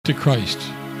to Christ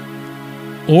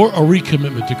or a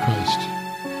recommitment to Christ.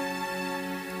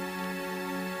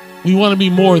 We want to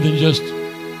be more than just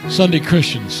Sunday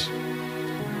Christians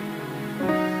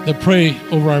that pray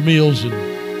over our meals and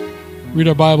read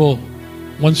our Bible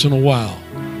once in a while.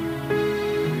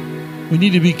 We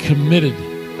need to be committed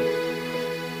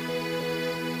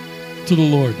to the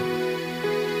Lord.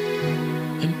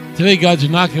 And today God's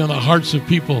knocking on the hearts of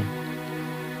people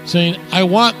saying, I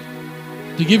want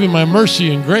to give you my mercy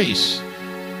and grace,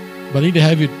 but I need to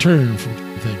have you turn from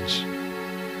things.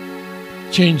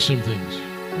 Change some things.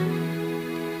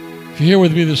 If you're here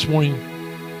with me this morning,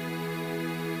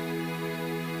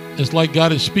 it's like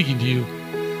God is speaking to you.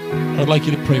 I'd like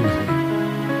you to pray with me.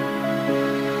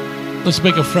 Let's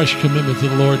make a fresh commitment to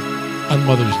the Lord on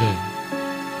Mother's Day.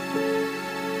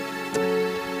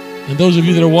 And those of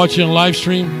you that are watching on live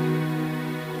stream,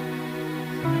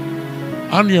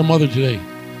 honor your mother today.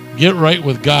 Get right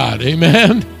with God.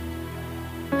 Amen.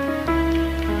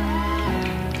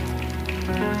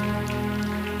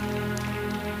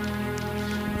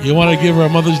 You want to give her a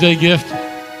Mother's Day gift?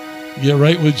 Get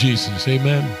right with Jesus.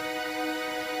 Amen.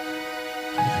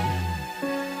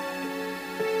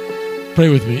 Pray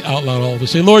with me out loud, all of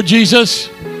us. Say, Lord Jesus,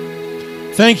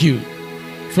 thank you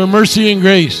for mercy and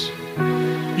grace.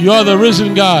 You are the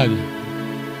risen God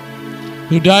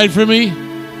who died for me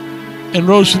and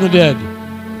rose from the dead.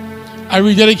 I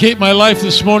rededicate my life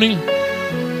this morning.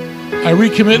 I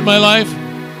recommit my life,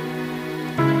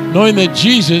 knowing that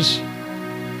Jesus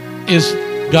is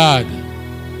God,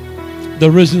 the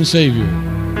risen Savior.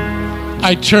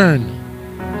 I turn,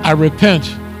 I repent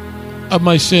of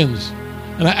my sins,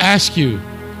 and I ask you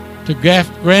to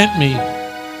grant me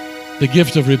the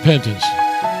gift of repentance.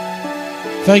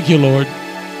 Thank you, Lord,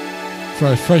 for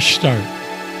a fresh start.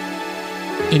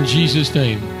 In Jesus'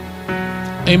 name,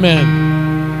 amen.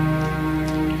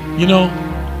 You know,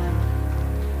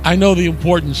 I know the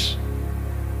importance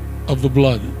of the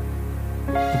blood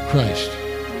of Christ.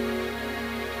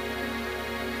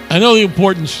 I know the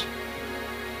importance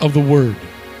of the Word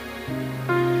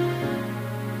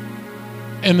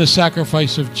and the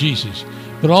sacrifice of Jesus.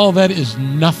 But all that is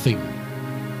nothing.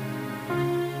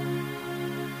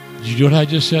 Did you do what I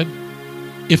just said?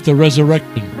 If the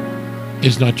resurrection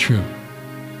is not true.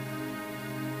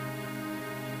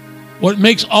 What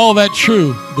makes all that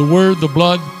true, the Word, the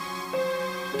blood,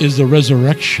 is the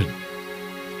resurrection.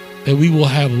 That we will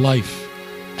have life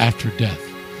after death.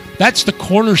 That's the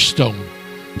cornerstone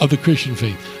of the Christian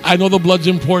faith. I know the blood's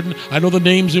important. I know the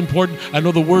name's important. I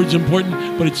know the Word's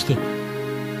important. But it's the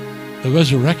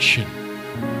resurrection.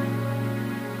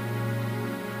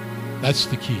 That's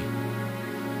the key.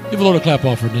 Give the Lord a clap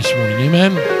offering this morning.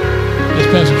 Amen. As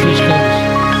Pastor Trish comes.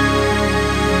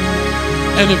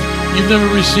 And if you've never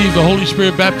received the Holy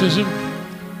Spirit baptism,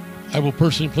 I will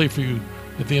personally pray for you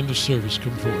at the end of service.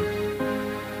 Come forward.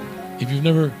 If you've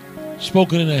never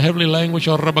spoken in a heavenly language,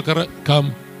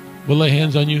 come. We'll lay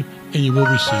hands on you and you will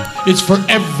receive. It's for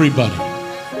everybody,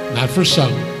 not for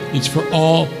some. It's for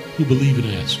all who believe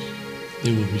and ask.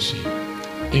 They will receive.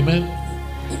 Amen.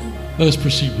 Let us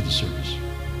proceed with the service.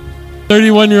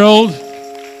 31-year-old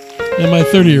and my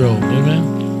 30-year-old. Amen.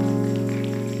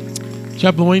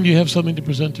 Chaplain Wayne, do you have something to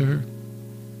present to her?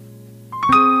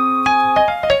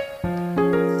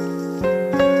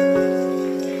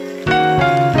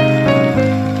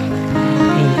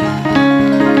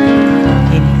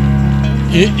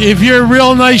 If you're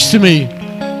real nice to me,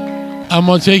 I'm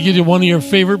going to take you to one of your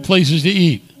favorite places to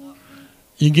eat.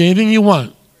 You can get anything you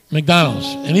want. McDonald's.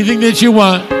 Anything that you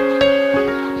want.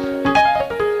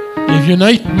 If you're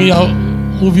nice to me, I'll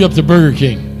move you up to Burger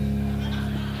King.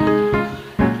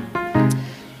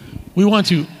 We want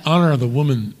to honor the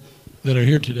women that are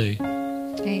here today.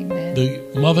 Amen.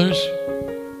 The mothers,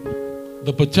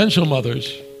 the potential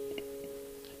mothers,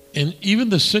 and even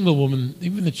the single woman,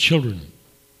 even the children,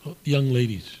 young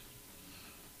ladies.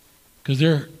 Because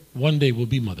they're one day will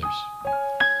be mothers.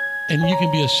 And you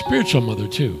can be a spiritual mother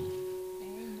too.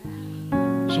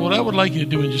 So what I would like you to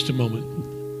do in just a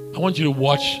moment, I want you to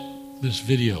watch this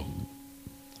video.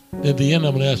 At the end,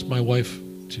 I'm going to ask my wife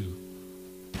to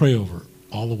pray over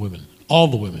all the women. All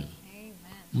the women. Amen.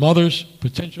 Mothers,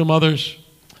 potential mothers,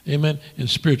 amen, and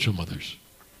spiritual mothers.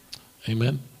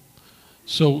 Amen.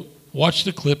 So watch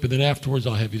the clip, and then afterwards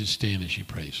I'll have you to stand as she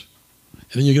prays.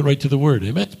 And then you get right to the Word.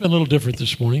 Amen. It's been a little different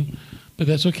this morning, but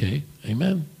that's okay.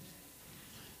 Amen.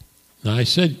 Now, I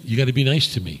said you got to be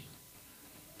nice to me.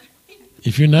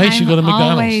 If you're nice, you go to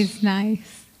McDonald's. I'm always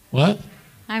nice. What?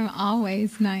 I'm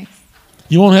always nice.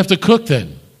 You won't have to cook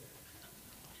then.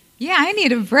 Yeah, I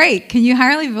need a break. Can you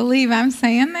hardly believe I'm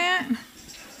saying that?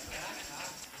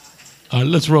 All right,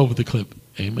 let's roll with the clip.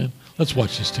 Amen. Let's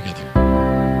watch this together.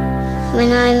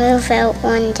 When I move out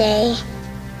one day,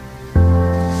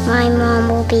 my mom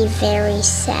will be very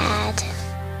sad.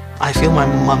 I feel my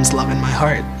mom's love in my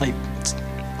heart, like it's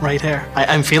right here.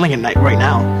 I'm feeling it right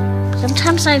now.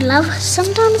 Sometimes I love,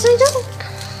 sometimes I don't.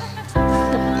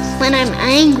 When I'm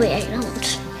angry, I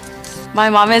don't. My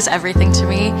mom is everything to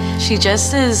me. She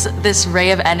just is this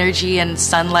ray of energy and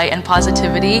sunlight and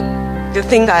positivity. The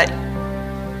thing that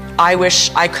I wish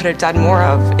I could have done more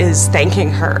of is thanking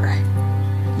her.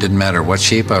 Didn't matter what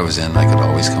shape I was in, I could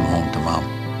always come home to Mom.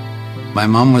 My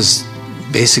mom was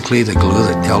basically the glue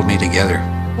that held me together.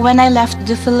 When I left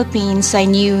the Philippines, I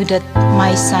knew that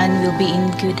my son will be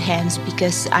in good hands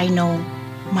because I know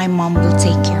my mom will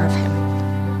take care of him.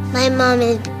 My mom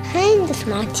is kind of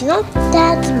smart, you know?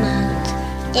 That's smart.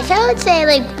 If I would say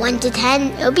like 1 to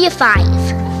 10, it would be a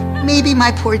 5. Maybe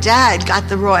my poor dad got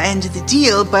the raw end of the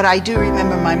deal, but I do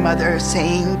remember my mother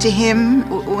saying to him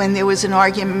when there was an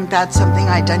argument about something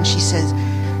I'd done, she says,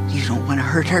 "You don't want to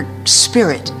hurt her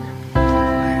spirit."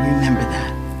 I remember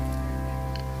that.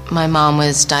 My mom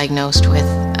was diagnosed with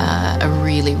a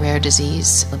really rare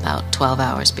disease about 12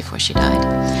 hours before she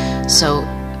died. So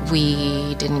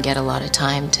we didn't get a lot of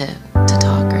time to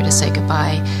talk or to say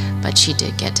goodbye, but she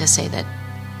did get to say that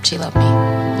she loved me,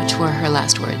 which were her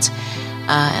last words.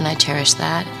 And I cherish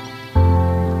that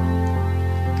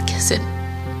because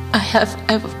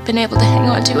I've been able to hang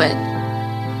on to it.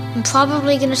 I'm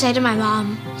probably going to say to my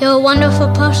mom, "You're a wonderful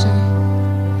person.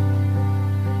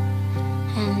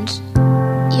 And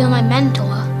you're my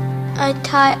mentor." I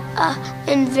tie an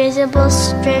invisible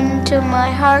string to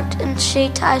my heart, and she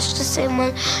ties the same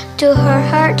one to her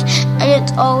heart, and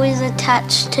it's always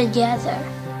attached together.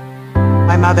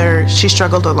 My mother, she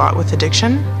struggled a lot with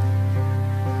addiction.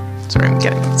 Sorry, I'm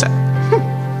getting upset.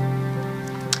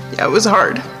 Yeah, it was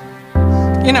hard.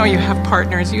 You know, you have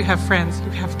partners, you have friends,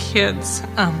 you have kids,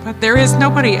 but there is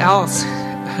nobody else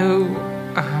who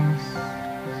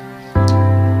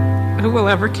will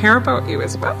ever care about you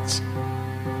as much.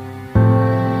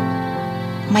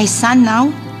 My son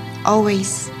now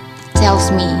always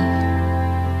tells me,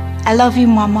 "I love you,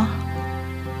 Mama."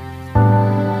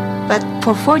 But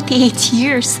for 48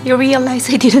 years, I realized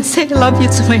I didn't say I love you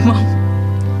to my mom.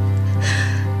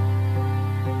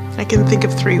 I can think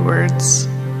of 3 words.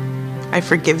 I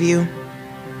forgive you.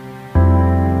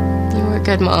 You were a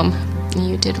good mom.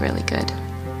 You did really good.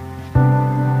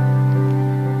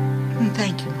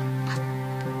 Thank you, Mom.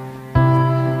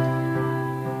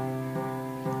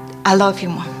 I love you,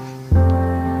 Mom.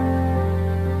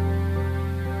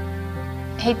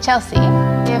 Hey, Chelsea,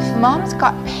 if moms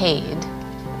got paid,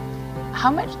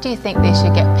 how much do you think they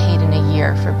should get paid in a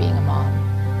year for being a mom?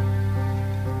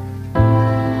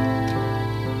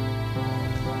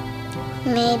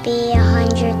 Maybe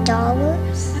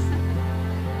 $100.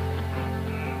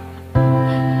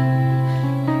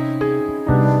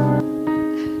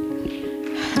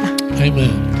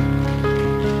 Amen.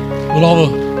 Will all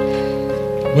the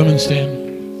women stand?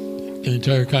 And the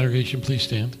entire congregation, please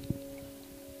stand.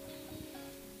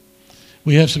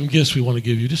 We have some gifts we want to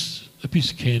give you. Just a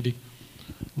piece of candy,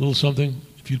 a little something,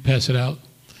 if you'd pass it out.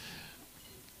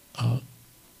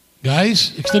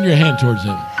 Guys, extend your hand towards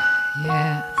them.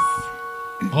 Yes.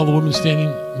 All the women standing,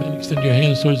 men, extend your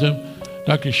hands towards them.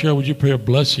 Dr. Cheryl, would you pray a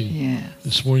blessing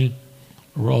this morning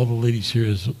over all the ladies here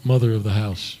as mother of the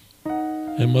house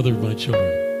and mother of my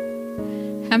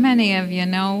children? How many of you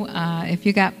know if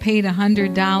you got paid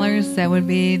 $100, that would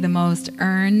be the most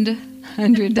earned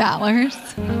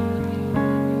 $100?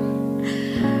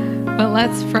 But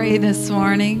let's pray this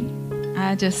morning.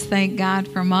 I just thank God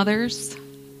for mothers.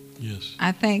 Yes.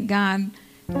 I thank God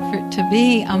to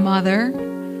be a mother.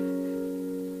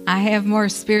 I have more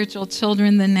spiritual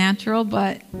children than natural,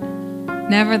 but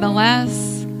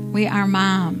nevertheless, we are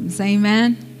moms.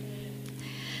 Amen.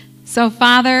 So,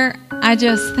 Father, I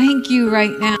just thank you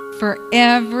right now for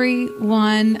every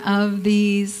one of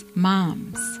these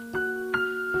moms.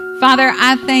 Father,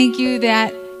 I thank you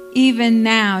that even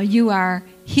now you are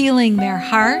healing their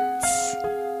hearts,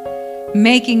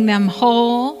 making them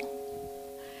whole.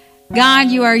 God,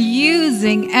 you are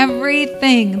using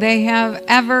everything they have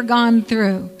ever gone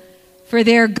through for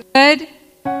their good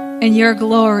and your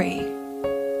glory.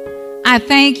 I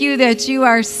thank you that you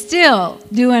are still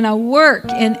doing a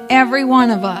work in every one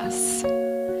of us.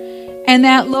 And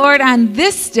that, Lord, on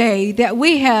this day that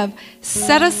we have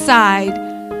set aside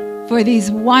for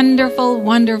these wonderful,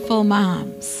 wonderful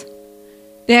moms,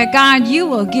 that, God, you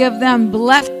will give them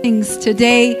blessings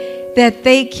today that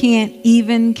they can't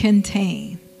even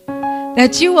contain.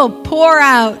 That you will pour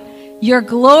out your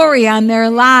glory on their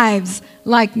lives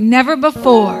like never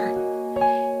before.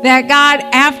 that God,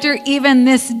 after even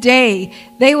this day,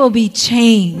 they will be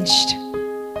changed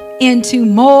into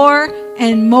more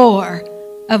and more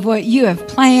of what you have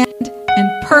planned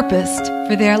and purposed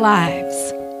for their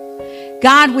lives.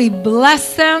 God, we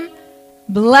bless them,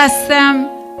 bless them,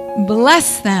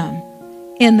 bless them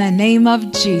in the name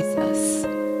of Jesus.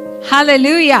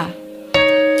 Hallelujah.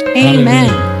 Amen.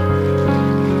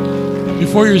 Hallelujah.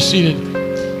 Before you're seated,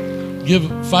 give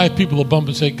 5 people a bump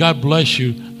and say, God bless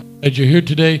you that you're here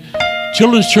today.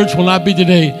 Children's Church will not be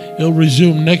today. It'll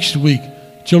resume next week.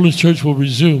 Children's Church will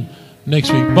resume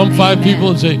next week. Bump 5 people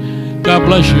and say, God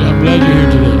bless you. I'm glad you're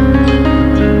here today.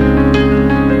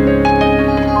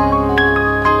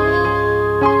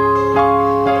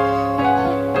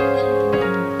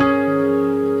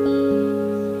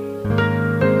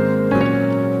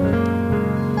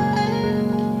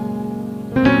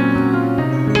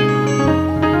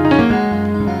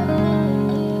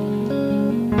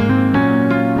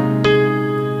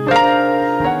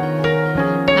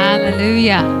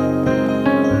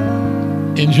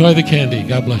 Enjoy the candy.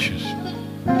 God bless you.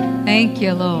 Thank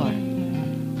you, Lord.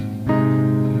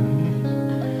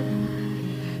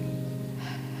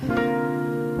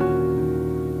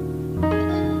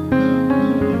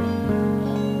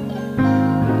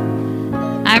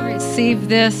 I received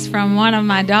this from one of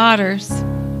my daughters,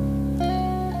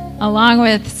 along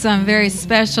with some very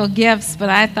special gifts, but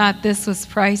I thought this was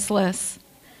priceless.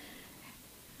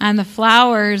 On the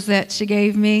flowers that she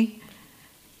gave me,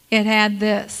 it had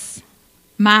this.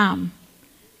 Mom.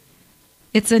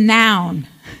 It's a noun.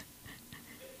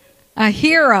 A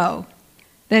hero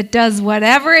that does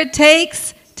whatever it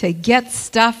takes to get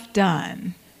stuff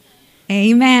done.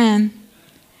 Amen.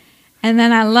 And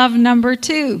then I love number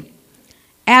 2.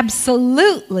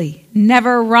 Absolutely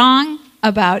never wrong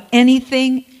about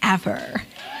anything ever.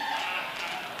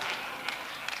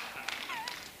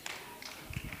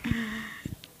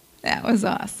 That was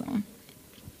awesome.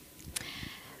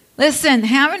 Listen,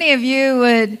 how many of you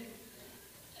would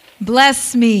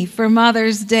bless me for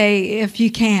Mother's Day if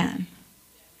you can?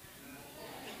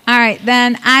 All right,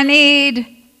 then I need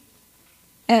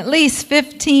at least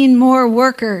 15 more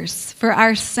workers for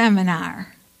our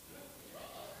seminar.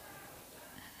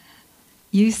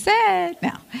 You said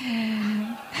no.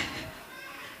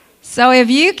 So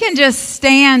if you can just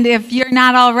stand, if you're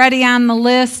not already on the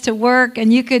list to work,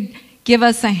 and you could give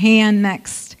us a hand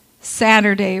next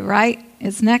Saturday, right?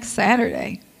 It's next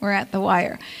Saturday. We're at the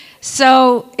Wire.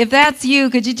 So if that's you,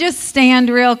 could you just stand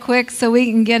real quick so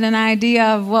we can get an idea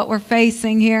of what we're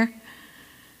facing here?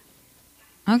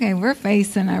 Okay, we're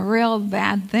facing a real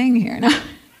bad thing here now.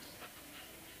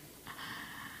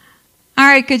 All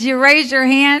right, could you raise your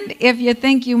hand if you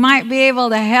think you might be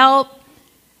able to help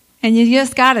and you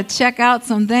just got to check out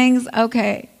some things?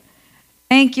 Okay.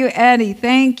 Thank you, Eddie.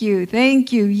 Thank you.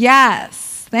 Thank you.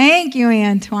 Yes. Thank you,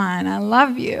 Antoine. I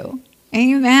love you.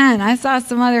 Amen. I saw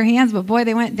some other hands, but boy,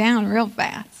 they went down real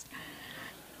fast.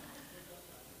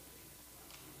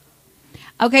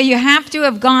 Okay, you have to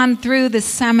have gone through the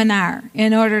seminar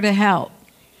in order to help.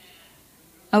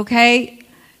 Okay?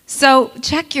 So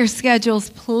check your schedules,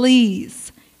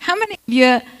 please. How many of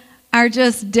you are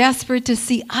just desperate to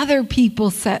see other people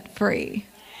set free?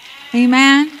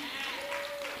 Amen?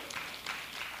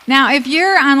 Now, if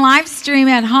you're on live stream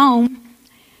at home,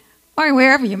 or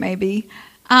wherever you may be,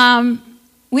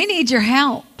 we need your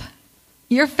help.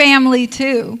 Your family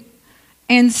too.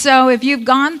 And so if you've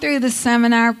gone through the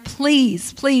seminar,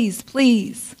 please, please,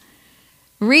 please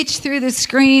reach through the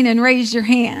screen and raise your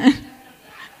hand.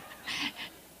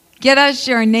 Get us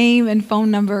your name and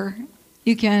phone number.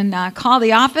 You can call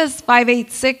the office,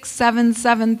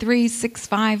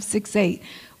 586-773-6568.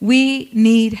 We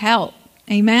need help.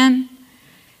 Amen?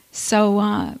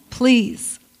 So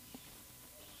please,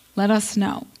 let us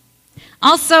know.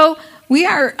 Also, we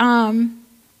are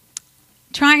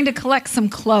trying to collect some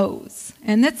clothes.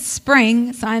 And it's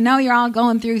spring, so I know you're all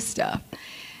going through stuff.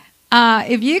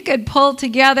 If you could pull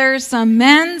together some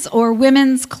men's or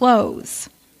women's clothes.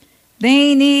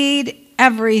 They need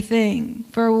everything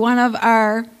for one of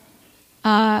our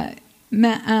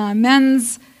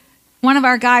men's, one of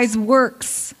our guys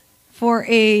works for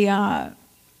a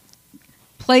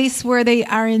place where they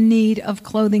are in need of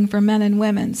clothing for men and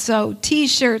women. So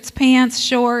t-shirts, pants,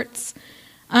 shorts,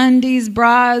 undies,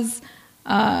 bras,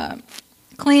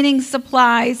 cleaning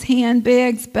supplies,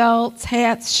 handbags, belts,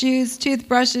 hats, shoes,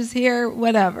 toothbrushes, hair,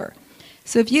 whatever.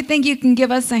 So if you think you can give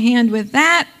us a hand with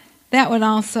that, that would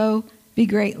also be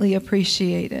greatly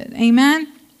appreciated. Amen?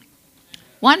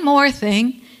 One more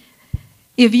thing.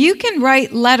 If you can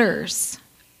write letters,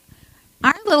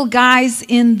 our little guys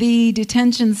in the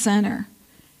detention center,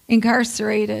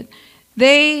 incarcerated,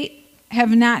 They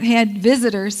have not had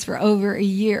visitors for over a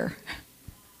year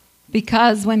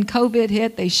because when COVID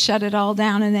hit, they shut it all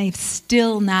down, and they've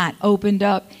still not opened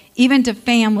up, even to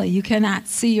family. You cannot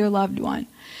see your loved one.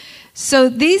 So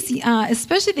these,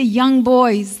 especially the young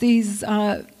boys,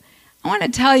 I want to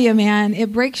tell you, man,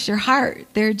 it breaks your heart.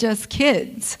 They're just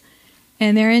kids,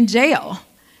 and they're in jail,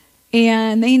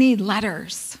 and they need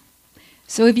letters.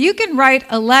 So if you can write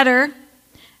a letter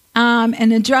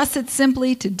and address it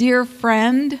simply to dear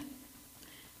friend,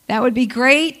 that would be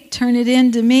great. Turn it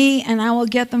in to me, and I will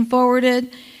get them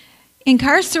forwarded.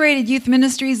 Incarcerated Youth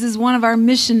Ministries is one of our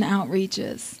mission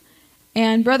outreaches.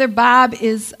 And Brother Bob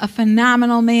is a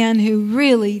phenomenal man who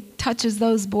really touches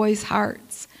those boys'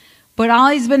 hearts. But all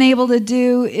he's been able to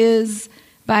do is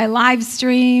by live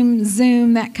stream,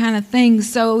 Zoom, that kind of thing.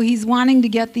 So he's wanting to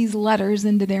get these letters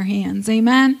into their hands.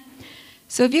 Amen?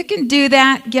 So if you can do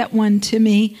that, get one to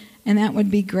me, and that would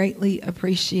be greatly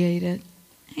appreciated.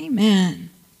 Amen.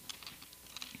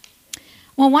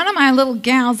 Well, one of my little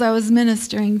gals I was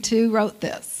ministering to wrote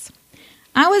this.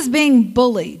 I was being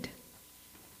bullied.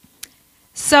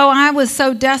 So I was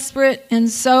so desperate and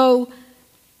so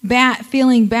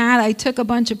feeling bad, I took a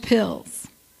bunch of pills.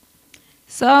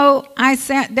 So I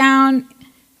sat down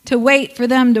to wait for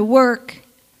them to work,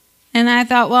 and I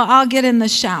thought, well, I'll get in the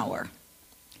shower.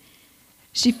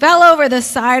 She fell over the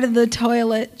side of the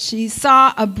toilet. She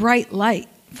saw a bright light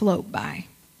float by.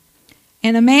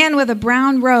 And a man with a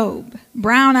brown robe,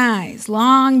 brown eyes,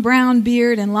 long brown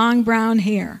beard, and long brown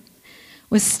hair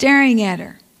was staring at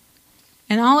her.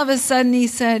 And all of a sudden he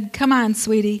said, "Come on,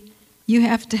 sweetie, you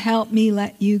have to help me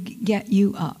get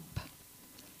you up."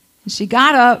 And she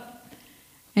got up,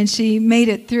 and she made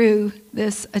it through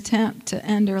this attempt to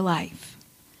end her life.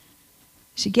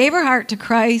 She gave her heart to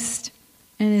Christ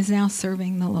and is now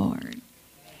serving the Lord.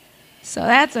 So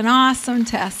that's an awesome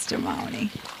testimony.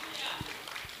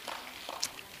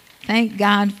 Thank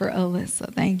God for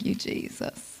Alyssa. Thank you,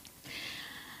 Jesus.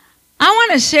 I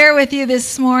want to share with you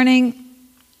this morning.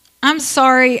 I'm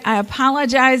sorry. I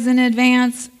apologize in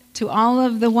advance to all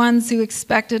of the ones who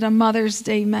expected a Mother's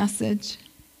Day message.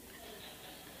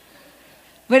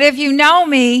 But if you know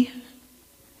me,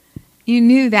 you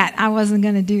knew that I wasn't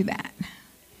going to do that.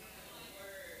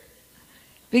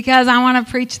 Because I want to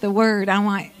preach the word. I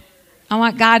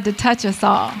want God to touch us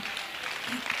all.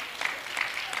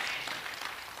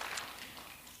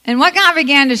 And what God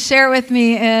began to share with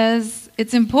me is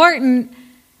it's important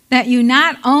that you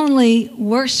not only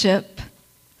worship,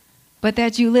 but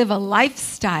that you live a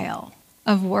lifestyle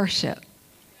of worship.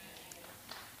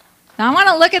 Now I want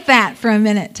to look at that for a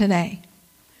minute today.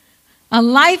 A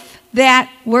life that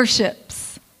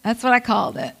worships. That's what I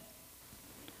called it.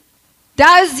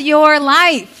 Does your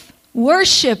life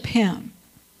worship Him?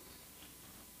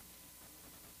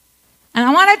 And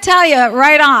I want to tell you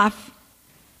right off,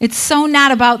 it's so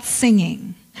not about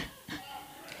singing.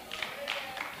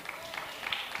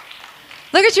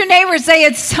 Look at your neighbor and say,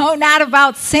 it's so not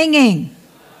about singing.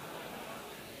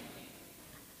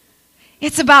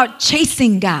 It's about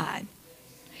chasing God.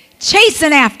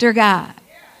 Chasing after God.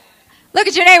 Look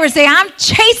at your neighbor and say, I'm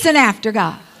chasing after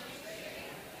God.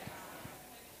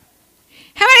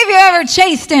 How many of you ever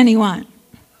chased anyone?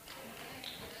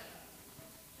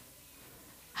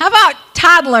 How about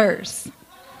toddlers?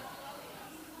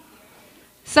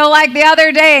 So like the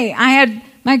other day, I had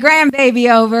my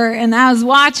grandbaby over, and I was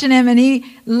watching him, and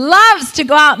he loves to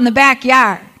go out in the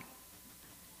backyard.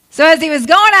 So as he was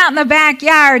going out in the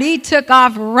backyard, he took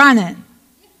off running.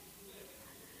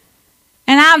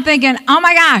 And I'm thinking, oh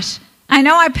my gosh, I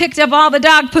know I picked up all the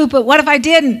dog poop, but what if I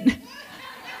didn't?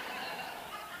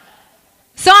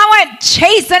 So I went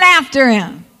chasing after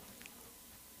him.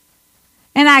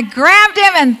 And I grabbed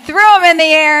him and threw him in the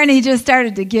air, and he just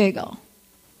started to giggle.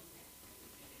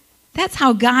 That's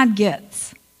how God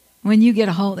gets when you get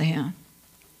a hold of Him.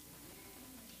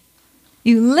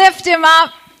 You lift him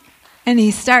up, and he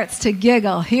starts to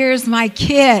giggle. Here's my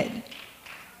kid.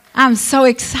 I'm so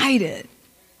excited.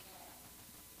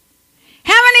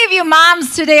 How many of you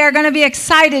moms today are going to be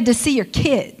excited to see your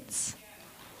kids?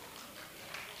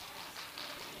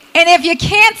 And if you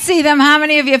can't see them, how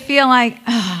many of you feel like,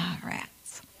 oh,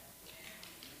 rats?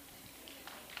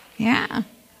 Yeah.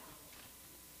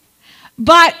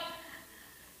 But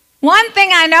one thing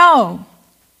I know,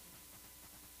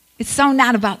 it's so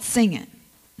not about singing.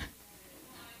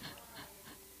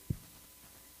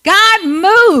 God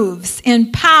moves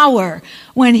in power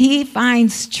when He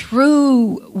finds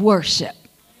true worship.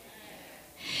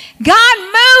 God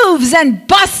moves and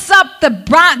busts up the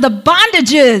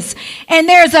bondages, and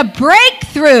there's a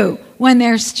breakthrough when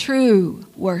there's true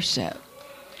worship.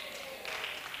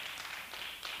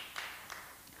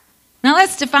 Now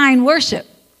let's define worship.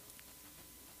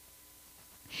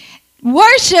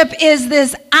 Worship is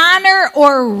this honor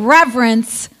or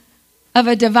reverence of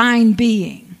a divine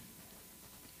being.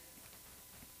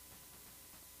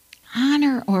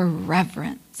 Honor or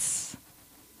reverence.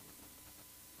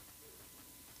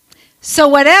 So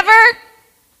whatever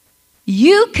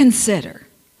you consider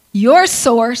your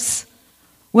source,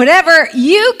 whatever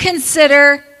you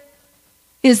consider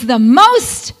is the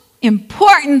most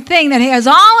important thing that has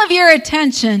all of your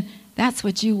attention, that's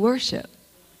what you worship.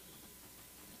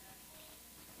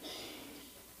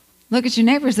 Look at your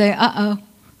neighbor and say, uh-oh,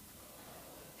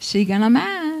 she gonna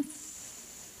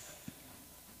mess.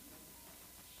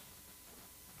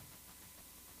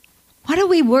 What are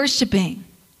we worshiping?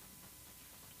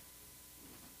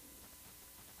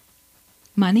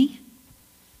 Money?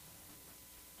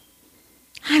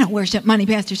 I don't worship money,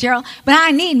 Pastor Cheryl, but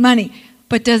I need money.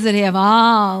 But does it have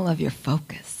all of your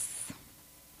focus?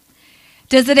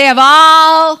 Does it have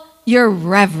all your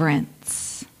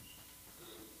reverence?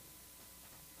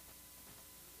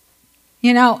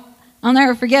 You know, I'll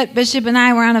never forget, Bishop and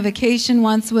I were on a vacation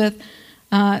once with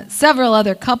several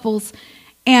other couples,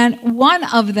 and one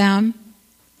of them,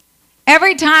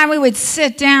 every time we would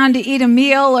sit down to eat a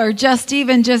meal or just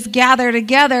gather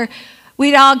together,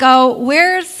 we'd all go,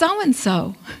 where's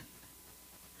so-and-so?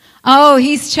 Oh,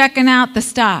 he's checking out the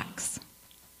stocks.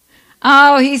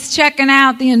 Oh, he's checking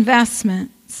out the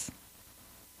investments.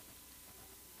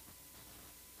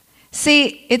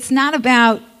 See, it's not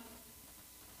about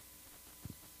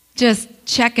just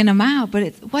checking them out, but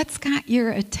it's what's got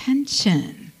your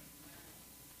attention?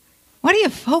 What are you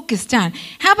focused on?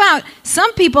 How about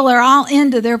some people are all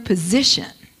into their position?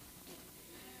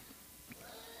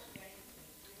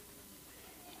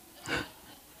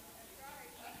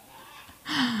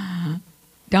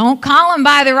 Don't call them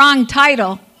by the wrong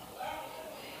title.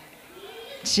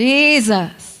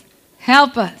 Jesus,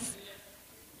 help us.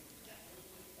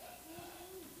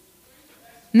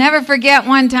 Never forget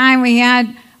one time we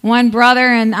had one brother,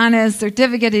 and on his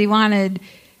certificate he wanted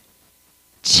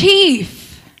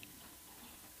chief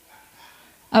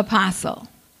apostle.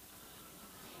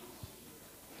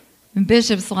 And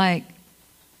Bishop's like,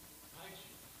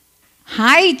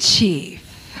 high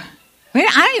chief. I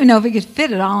don't even know if we could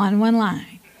fit it all on one line.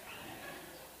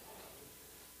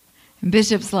 And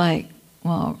Bishop's like,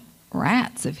 well,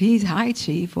 rats, if he's high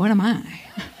chief, what am I?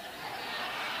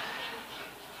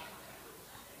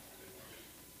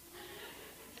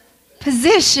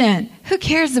 Position. Who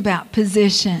cares about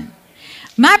position?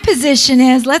 My position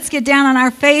is, let's get down on our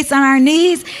face, on our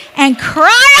knees, and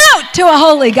cry out to a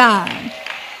holy God.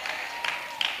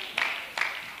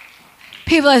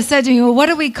 People have said to me, well, what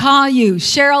do we call you?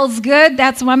 Cheryl's Good?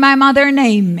 That's what my mother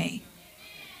named me.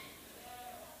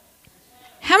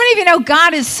 How many of you know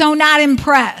God is so not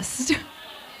impressed?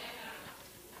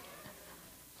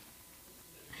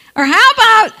 Or how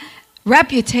about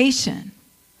reputation?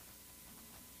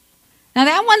 Now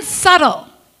that one's subtle,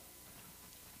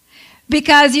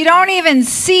 because you don't even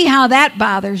see how that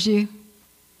bothers you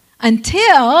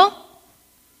until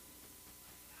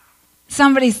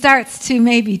somebody starts to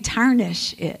maybe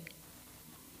tarnish it.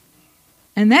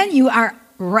 And then you are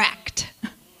wrecked.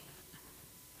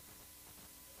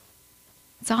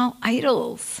 It's all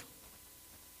idols.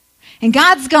 And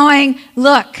God's going,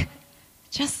 look,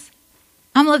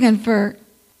 I'm looking for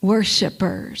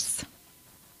worshipers.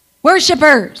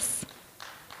 Worshipers.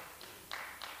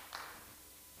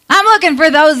 I'm looking for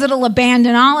those that'll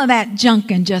abandon all of that junk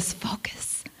and just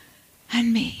focus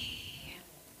on me.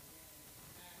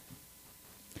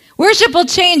 Worship will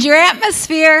change your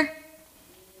atmosphere.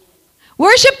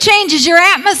 Worship changes your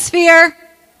atmosphere.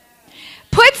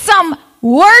 Put some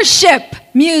worship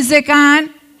music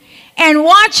on and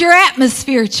watch your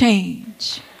atmosphere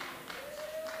change.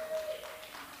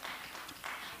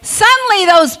 Suddenly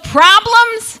those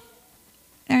problems,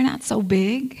 they're not so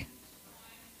big.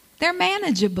 They're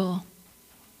manageable.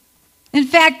 In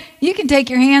fact, you can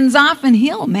take your hands off and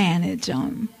He'll manage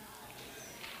them.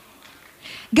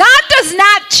 God does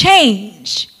not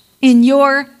change in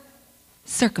your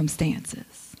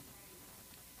circumstances.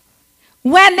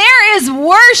 When there is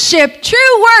worship,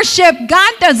 true worship,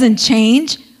 God doesn't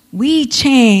change. We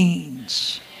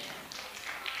change.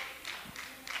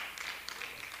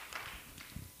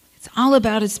 It's all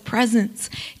about His presence.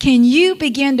 Can you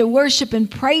begin to worship and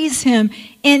praise Him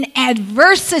in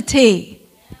adversity?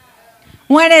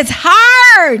 When it's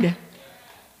hard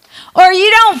or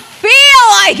you don't feel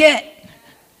like it.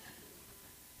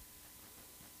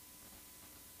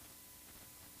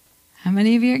 How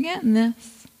many of you are getting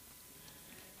this?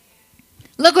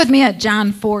 Look with me at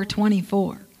John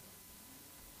 4:24.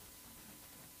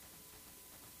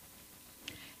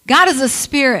 God is a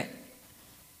spirit,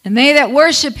 and they that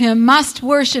worship him must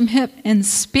worship him in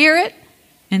spirit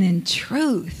and in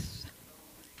truth.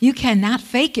 You cannot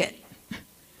fake it.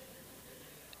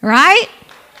 Right?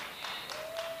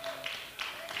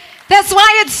 That's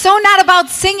why it's so not about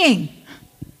singing.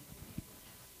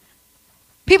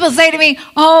 People say to me,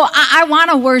 oh, I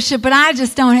want to worship, but I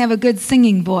just don't have a good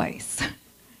singing voice.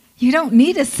 You don't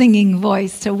need a singing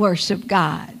voice to worship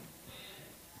God.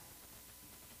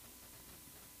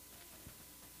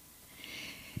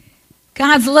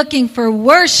 God's looking for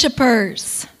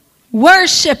worshipers.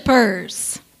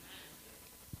 Worshipers.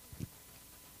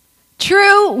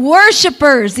 True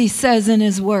worshipers, he says in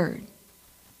his word.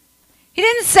 He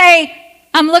didn't say,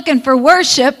 I'm looking for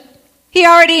worship. He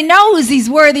already knows he's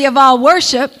worthy of all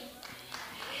worship.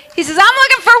 He says, I'm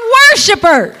looking for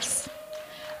worshipers.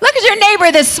 Look at your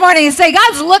neighbor this morning and say,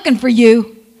 God's looking for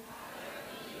you.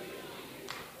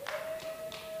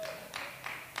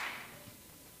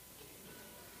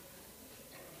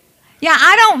 Yeah,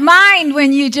 I don't mind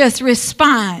when you just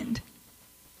respond.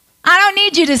 I don't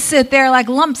need you to sit there like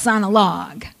lumps on a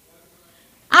log.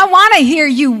 I want to hear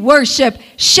you worship,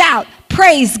 shout,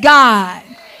 praise God.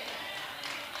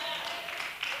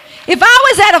 If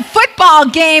I was at a football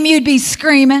game, you'd be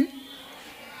screaming.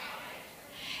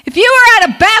 If you were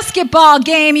at a basketball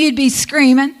game, you'd be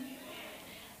screaming.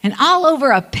 And all over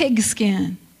a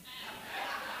pigskin.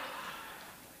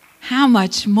 How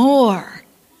much more?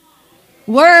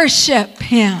 Worship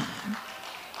him.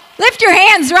 Lift your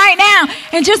hands right now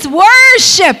and just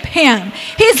worship him.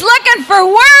 He's looking for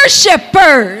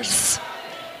worshipers.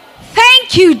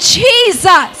 Thank you,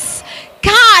 Jesus.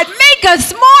 God, make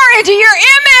us more into your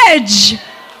image.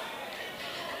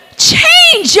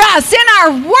 Change us in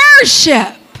our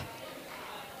worship.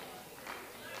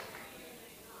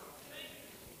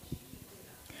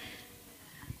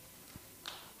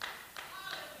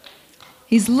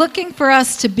 He's looking for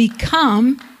us to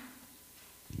become,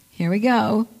 here we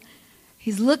go,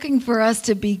 he's looking for us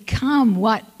to become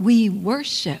what we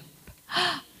worship.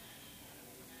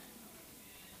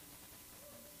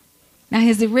 Now,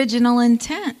 his original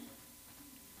intent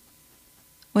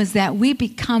was that we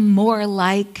become more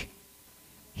like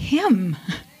him.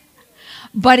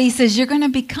 But he says, you're going to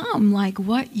become like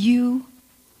what you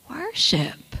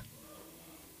worship.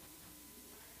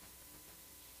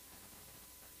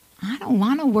 I don't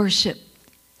want to worship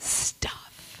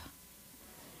stuff.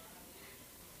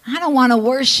 I don't want to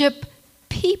worship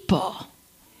people.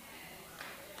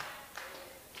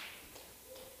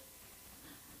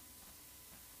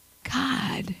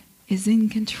 God is in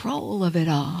control of it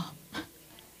all.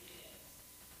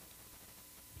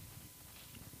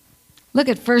 Look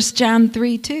at 1 John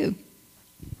 3:2.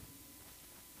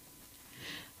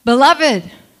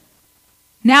 Beloved,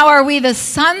 now are we the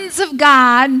sons of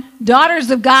God, daughters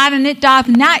of God, and it doth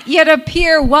not yet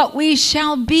appear what we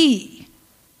shall be.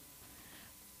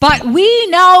 But we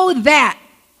know that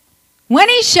when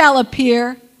he shall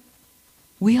appear,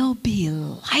 we'll be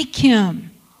like him.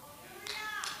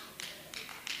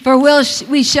 For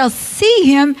we shall see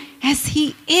him as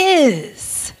he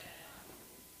is.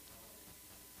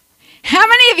 How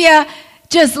many of you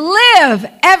just live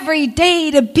every day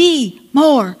to be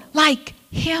more like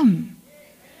him?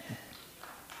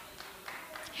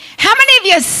 How many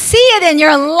of you see it in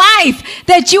your life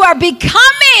that you are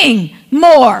becoming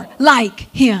more like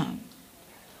him?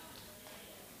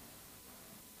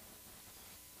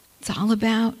 It's all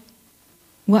about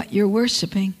what you're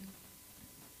worshiping.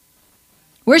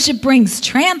 Worship brings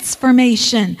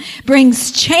transformation,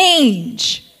 brings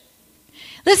change.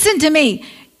 Listen to me.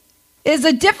 There's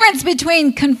a difference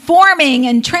between conforming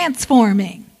and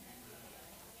transforming.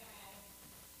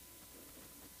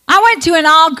 I went to an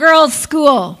all-girls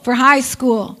school for high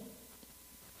school.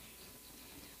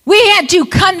 We had to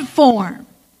conform.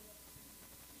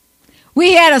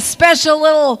 We had a special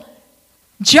little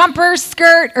jumper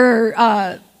skirt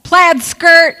or plaid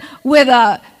skirt with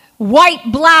a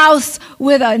white blouse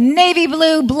with a navy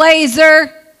blue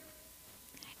blazer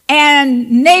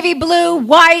and navy blue,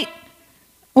 white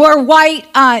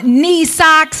knee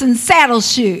socks and saddle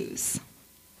shoes.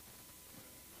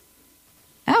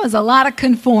 That was a lot of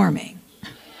conforming.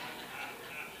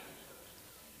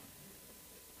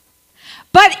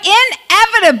 But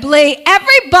inevitably,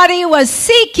 everybody was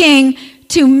seeking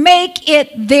to make it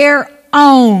their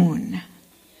own.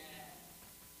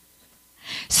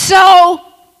 So,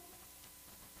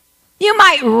 you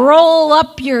might roll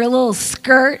up your little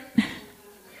skirt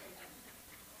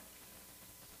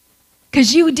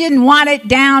because you didn't want it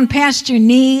down past your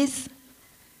knees.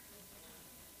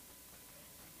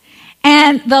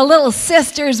 And the little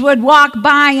sisters would walk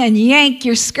by and yank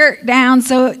your skirt down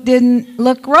so it didn't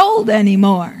look rolled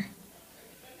anymore.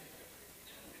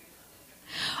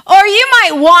 Or you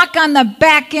might walk on the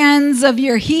back ends of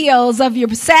your heels of your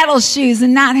saddle shoes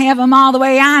and not have them all the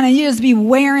way on, and you just be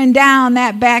wearing down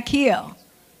that back heel.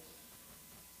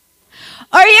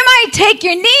 Or you might take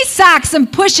your knee socks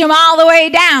and push them all the way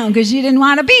down because you didn't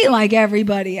want to be like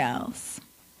everybody else.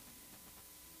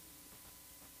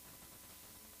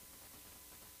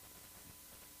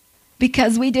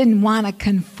 Because we didn't want to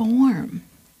conform.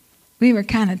 We were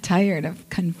kind of tired of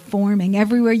conforming.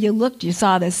 Everywhere you looked, you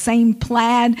saw the same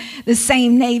plaid, the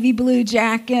same navy blue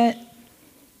jacket.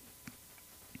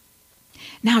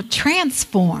 Now,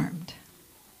 transformed.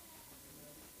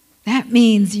 That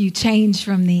means you change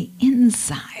from the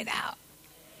inside out.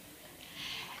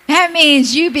 That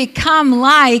means you become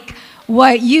like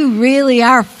what you really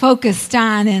are focused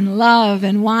on and love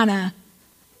and want to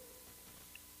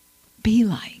be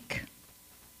like.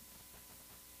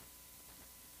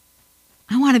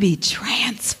 I want to be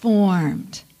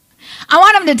transformed. I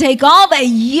want him to take all the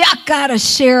yuck out of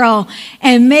Cheryl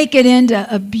and make it into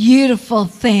a beautiful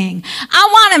thing. I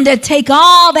want him to take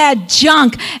all that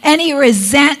junk, any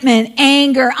resentment,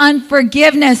 anger,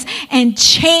 unforgiveness, and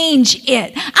change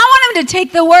it. I want him to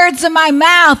take the words of my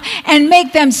mouth and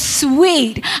make them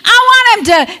sweet. I want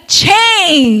him to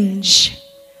change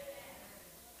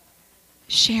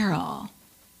Cheryl.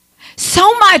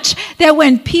 So much that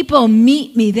when people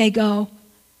meet me, they go,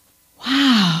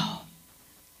 wow,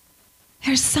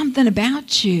 there's something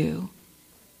about you.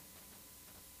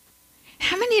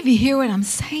 How many of you hear what I'm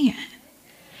saying?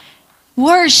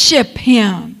 Worship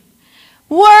him.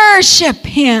 Worship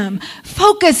him.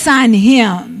 Focus on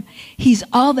him. He's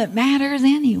all that matters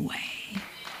anyway.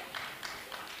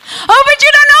 Oh, but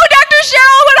you don't know, Dr.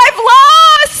 Cheryl, what I've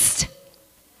lost.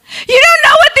 You don't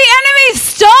know what the enemy's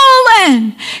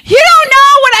stolen. You don't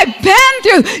know what I've been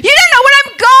through. You don't know what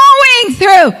I'm going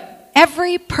through.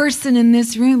 Every person in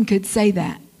this room could say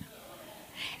that.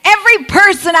 Every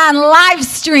person on live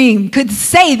stream could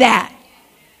say that.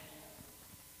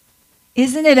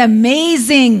 Isn't it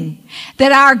amazing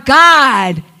that our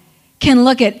God can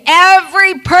look at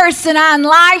every person on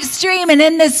live stream and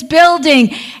in this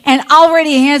building and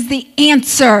already has the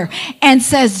answer and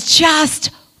says,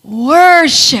 just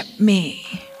worship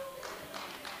me.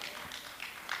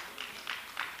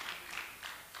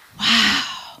 Wow.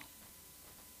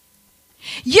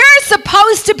 You're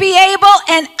supposed to be able,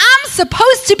 and I'm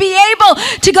supposed to be able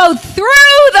to go through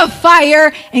the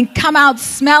fire and come out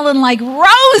smelling like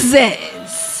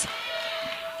roses.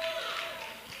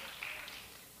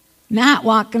 Not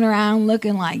walking around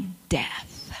looking like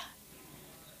death.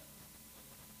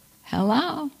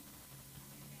 Hello?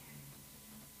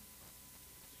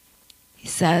 He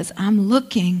says, I'm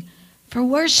looking for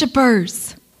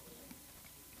worshipers.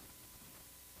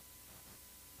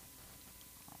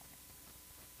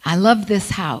 I love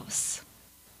this house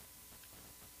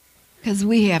because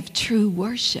we have true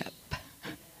worship.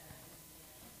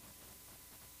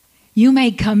 You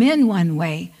may come in one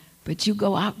way, but you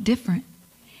go out different.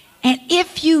 And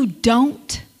if you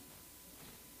don't,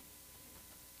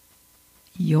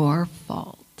 your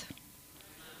fault.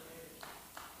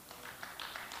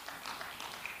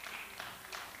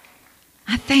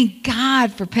 I thank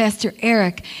God for Pastor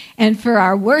Eric and for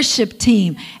our worship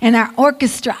team and our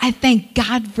orchestra. I thank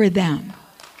God for them.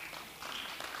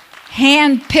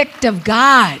 Handpicked of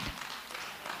God.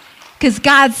 Because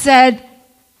God said,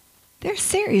 they're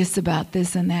serious about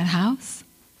this in that house.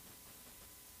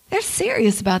 They're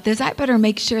serious about this. I better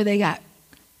make sure they got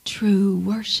true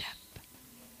worship.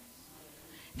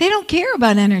 They don't care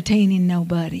about entertaining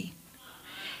nobody.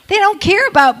 They don't care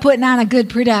about putting on a good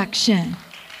production.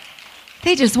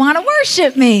 They just want to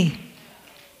worship me.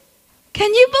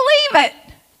 Can you believe it?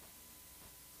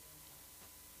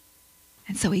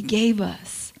 And so he gave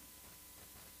us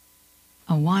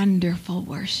a wonderful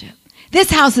worship. This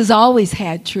house has always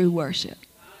had true worship.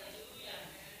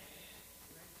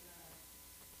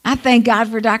 I thank God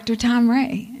for Dr. Tom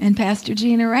Ray and Pastor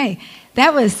Gina Ray.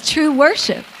 That was true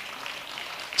worship.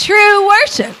 True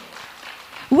worship.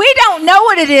 We don't know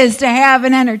what it is to have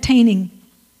an entertaining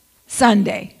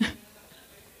Sunday.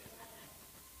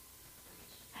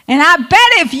 And I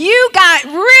bet if you got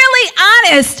really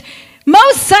honest,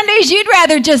 most Sundays you'd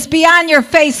rather just be on your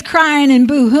face crying and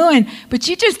boo-hooing, but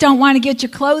you just don't want to get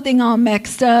your clothing all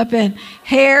mixed up and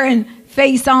hair and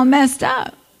face all messed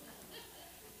up.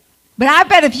 But I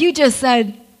bet if you just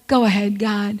said, go ahead,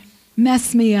 God,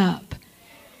 mess me up,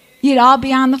 you'd all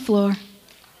be on the floor.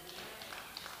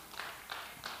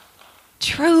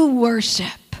 True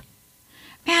worship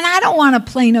Man, I don't want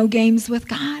to play no games with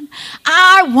God.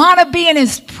 I want to be in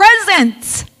his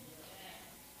presence.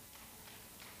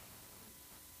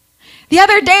 The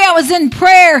other day I was in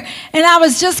prayer and I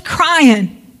was just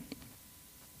crying.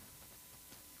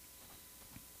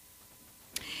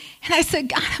 And I said,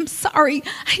 God, I'm sorry.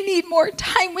 I need more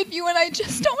time with you and I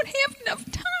just don't have enough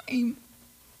time.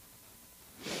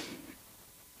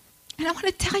 And I want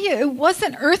to tell you, it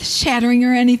wasn't earth-shattering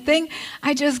or anything.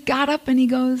 I just got up and he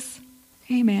goes,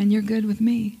 hey man, you're good with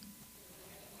me.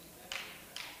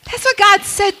 That's what God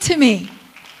said to me.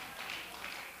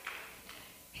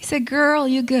 He said, girl,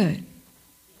 you're good.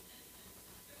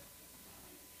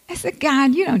 I said,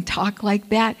 God, you don't talk like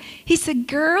that. He said,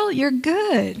 girl, you're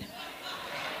good.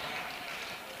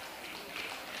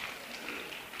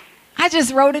 I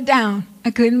just wrote it down.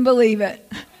 I couldn't believe it.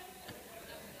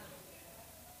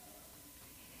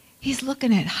 He's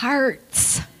looking at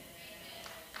hearts.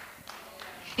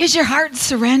 Is your heart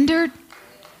surrendered?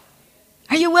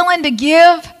 Are you willing to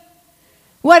give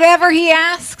whatever he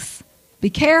asks? Be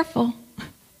careful.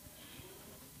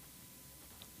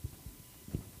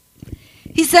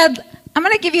 He said, I'm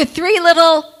going to give you 3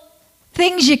 little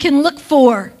things you can look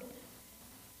for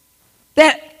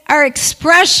that are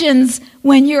expressions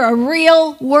when you're a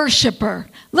real worshiper.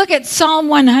 Look at Psalm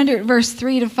 100, verse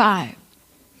 3 to 5.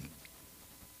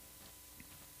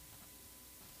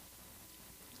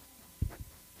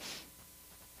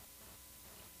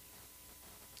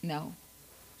 No.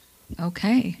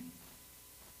 Okay.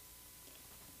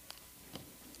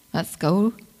 Let's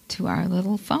go to our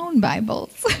little phone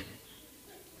Bibles.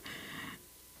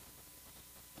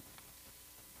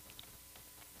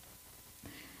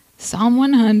 Psalm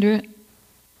 100,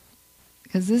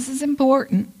 because this is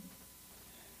important.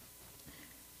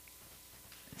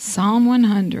 Psalm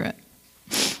 100.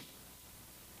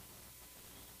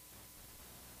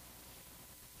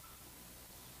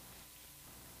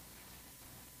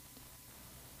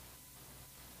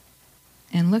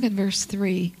 And look at verse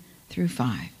 3 through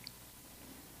 5.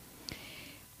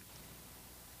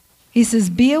 He says,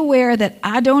 be aware that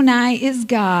Adonai is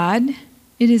God.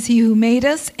 It is he who made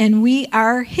us, and we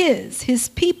are his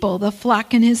people, the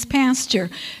flock in his pasture.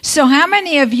 So how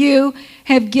many of you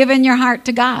have given your heart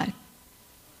to God?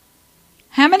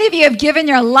 How many of you have given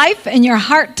your life and your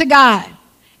heart to God?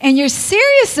 And you're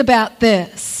serious about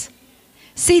this.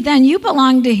 See, then you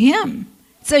belong to him.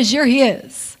 It says you're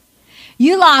his.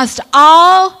 You lost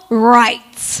all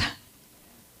rights.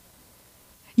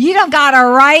 You don't got a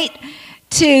right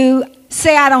to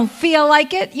say, I don't feel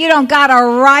like it. You don't got a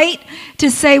right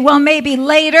to say, well, maybe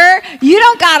later. You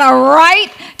don't got a right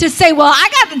to say, well, I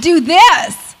got to do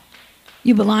this.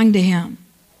 You belong to him.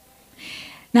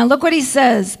 Now look what he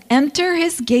says. Enter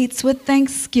his gates with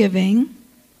thanksgiving.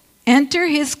 Enter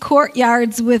his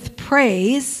courtyards with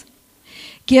praise.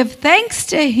 Give thanks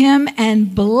to him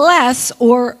and bless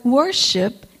or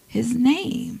worship his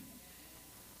name.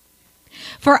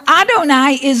 For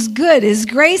Adonai is good, his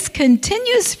grace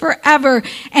continues forever,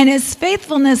 and his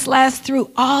faithfulness lasts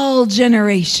through all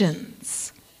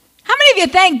generations. How many of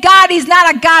you thank God he's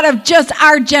not a God of just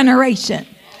our generation?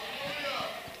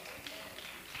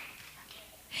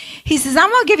 He says, I'm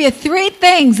going to give you 3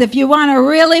 things if you want to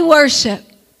really worship.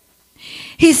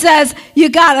 He says, you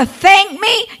got to thank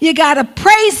me, you got to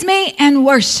praise me, and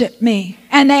worship me.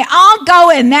 And they all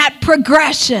go in that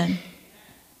progression.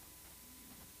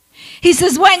 He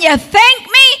says, when you thank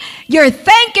me, you're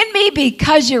thanking me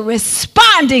because you're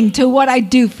responding to what I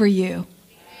do for you.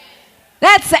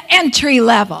 That's the entry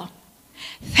level.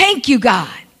 Thank you,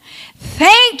 God.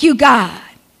 Thank you, God.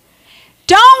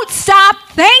 Don't stop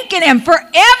thanking him for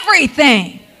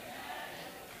everything.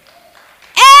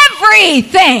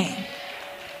 Everything.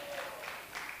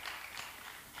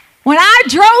 When I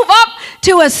drove up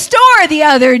to a store the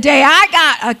other day, I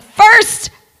got a first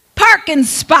parking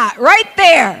spot right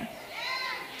there.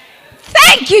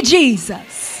 Thank you,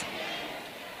 Jesus.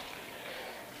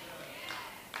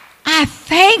 I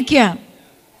thank him.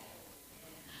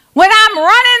 When I'm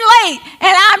running late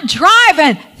and I'm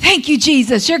driving, thank you,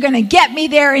 Jesus. You're going to get me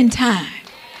there in time.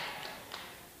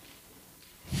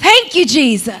 Thank you,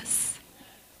 Jesus.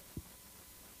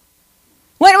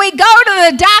 When we go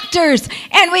to the doctors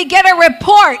and we get a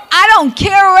report, I don't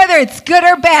care whether it's good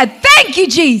or bad. Thank you,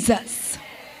 Jesus.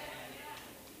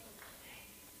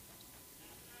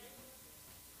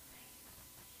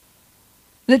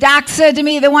 The doc said to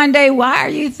me the one day, why are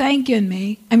you thanking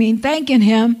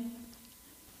him?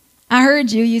 I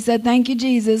heard you. You said, thank you,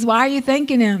 Jesus. Why are you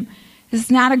thanking him?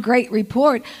 It's not a great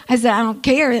report. I said, I don't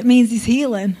care. It means he's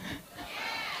healing.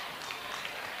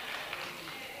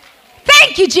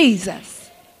 Thank you,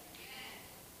 Jesus.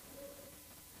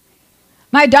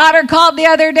 My daughter called the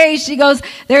other day. She goes,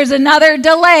 there's another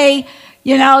delay.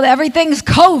 You know, everything's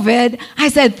COVID. I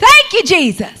said, thank you,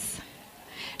 Jesus.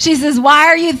 She says, why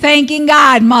are you thanking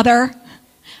God, Mother?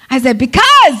 I said,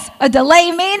 because a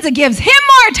delay means it gives him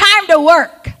more time to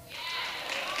work.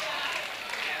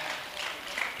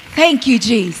 Thank you,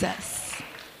 Jesus.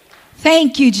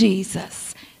 Thank you,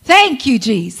 Jesus. Thank you,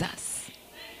 Jesus.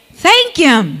 Thank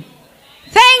him.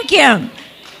 Thank him.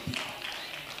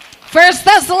 1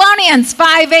 Thessalonians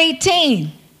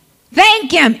 5:18.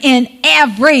 Thank him in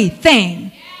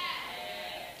everything.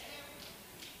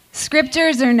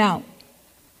 Scriptures or no?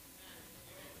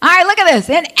 All right, look at this.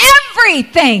 In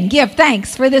everything, give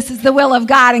thanks, for this is the will of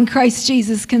God in Christ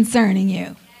Jesus concerning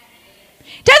you.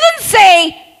 It doesn't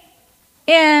say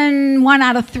in 1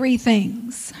 out of 3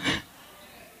 things.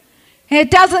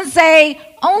 It doesn't say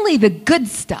only the good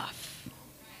stuff.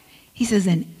 He says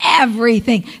in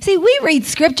everything. See, we read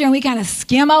scripture and we kind of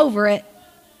skim over it.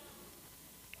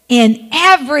 In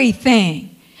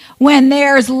everything. When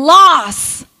there's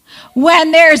loss,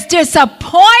 when there's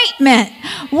disappointment,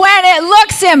 when it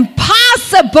looks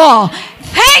impossible.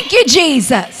 Thank you,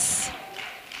 Jesus.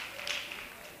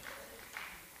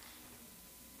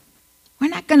 We're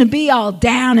not going to be all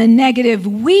down and negative.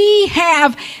 We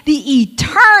have the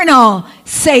eternal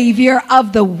Savior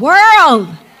of the world.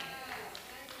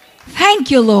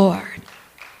 Thank you, Lord.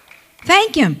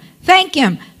 Thank him. Thank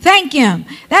him. Thank him.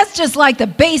 That's just like the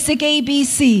basic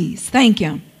ABCs. Thank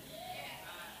him.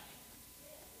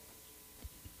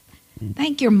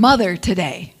 Thank your mother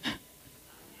today.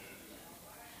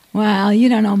 Well, you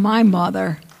don't know my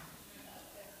mother.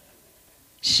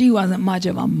 She wasn't much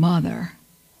of a mother.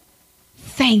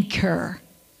 Thank her.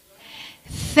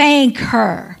 Thank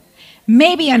her.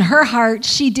 Maybe in her heart,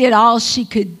 she did all she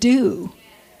could do.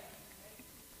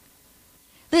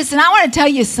 Listen, I want to tell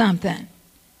you something.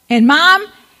 And Mom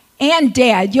and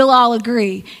Dad, you'll all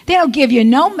agree, they don't give you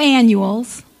no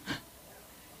manuals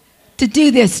to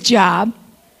do this job.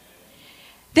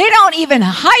 They don't even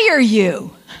hire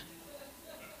you.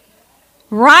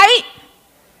 Right?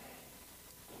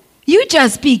 You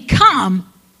just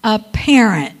become a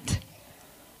parent.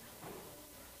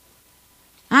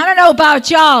 I don't know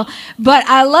about y'all, but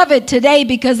I love it today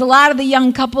because a lot of the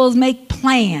young couples make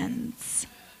plans.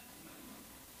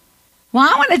 Well,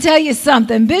 I want to tell you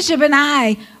something. Bishop and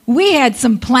I, we had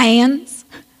some plans.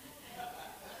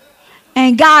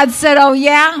 And God said, oh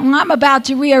yeah, well, I'm about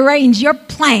to rearrange your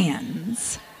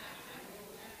plans.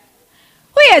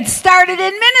 We had started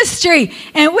in ministry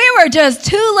and we were just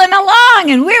tooling along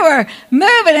and we were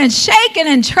moving and shaking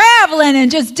and traveling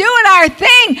and just doing our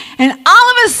thing. And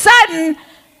all of a sudden,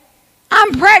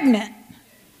 I'm pregnant.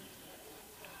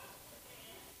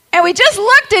 And we just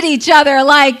looked at each other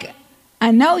like, I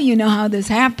know you know how this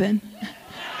happened.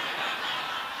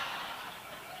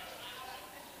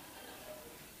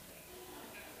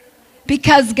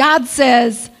 Because God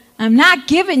says, I'm not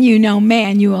giving you no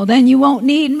manual, then you won't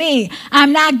need me.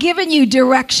 I'm not giving you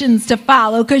directions to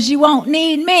follow because you won't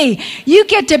need me. You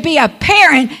get to be a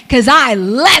parent because I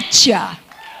let you.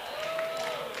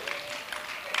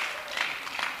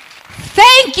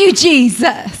 Thank you,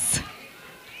 Jesus.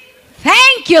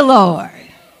 Thank you, Lord.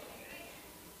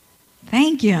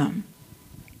 Thank him.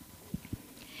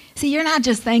 See, you're not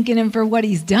just thanking him for what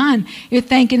he's done. You're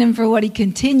thanking him for what he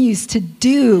continues to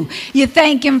do. You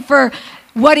thank him for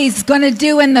what he's going to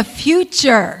do in the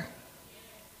future.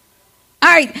 All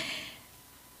right.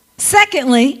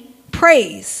 Secondly,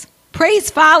 praise.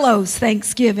 Praise follows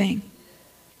thanksgiving.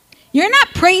 You're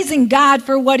not praising God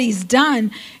for what he's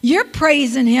done. You're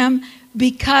praising him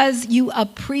because you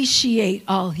appreciate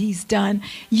all he's done.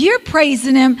 You're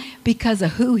praising him because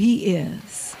of who he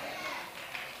is.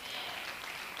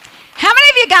 How many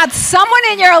of you got someone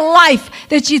in your life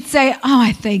that you'd say, oh,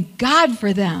 I thank God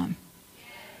for them?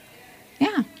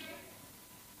 Yeah.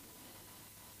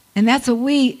 And that's what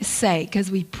we say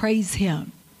because we praise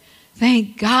him.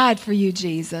 Thank God for you,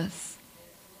 Jesus.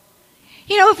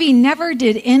 You know, if he never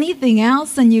did anything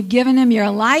else and you've given him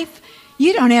your life,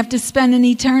 you don't have to spend an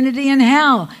eternity in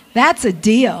hell. That's a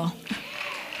deal.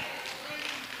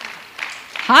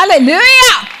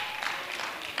 Hallelujah.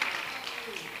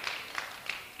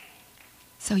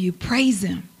 So you praise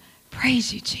him.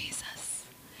 Praise you, Jesus.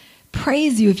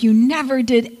 Praise you. If you never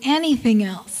did anything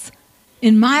else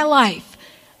in my life,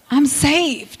 I'm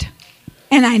saved.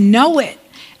 And I know it.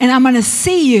 And I'm going to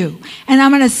see you. And I'm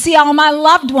going to see all my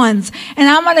loved ones. And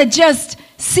I'm going to just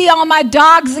see all my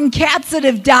dogs and cats that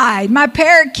have died, my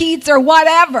parakeets or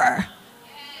whatever.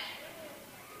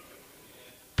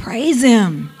 Praise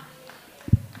him.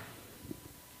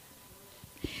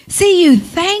 See, you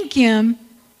thank him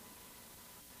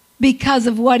because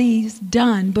of what he's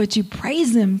done, but you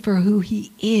praise him for who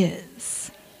he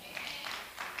is.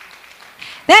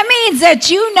 That means that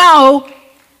you know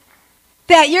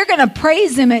that you're going to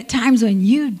praise him at times when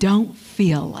you don't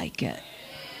feel like it.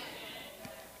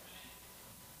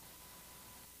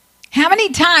 How many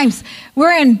times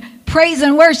we're in praise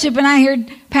and worship and I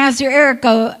heard Pastor Eric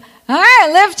go, all right,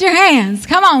 lift your hands.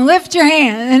 Come on, lift your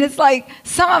hand. And it's like,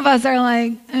 some of us are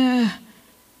like,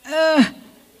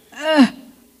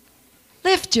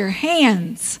 lift your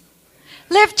hands.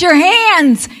 Lift your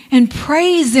hands and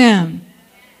praise him.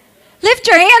 Lift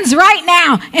your hands right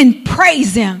now and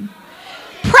praise him.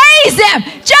 Praise him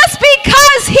just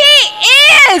because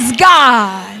he is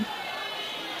God.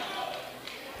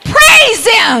 Praise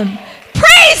him.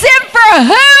 Praise him for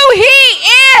who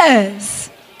he is.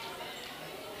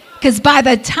 Because by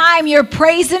the time you're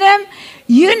praising him,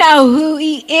 you know who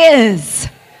he is.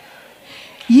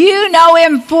 You know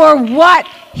him for what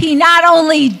he not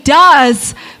only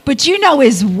does, but you know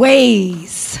his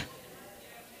ways.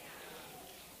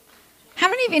 How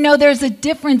many of you know there's a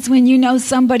difference when you know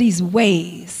somebody's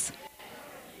ways?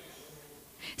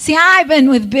 See, I've been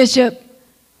with Bishop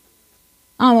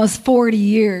almost 40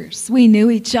 years. We knew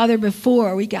each other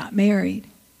before we got married.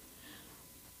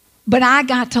 But I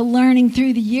got to learning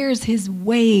through the years his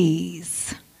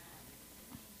ways.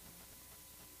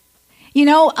 You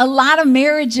know, a lot of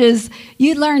marriages,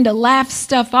 you learn to laugh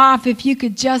stuff off if you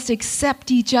could just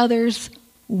accept each other's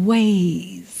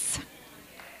ways.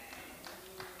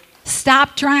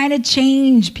 Stop trying to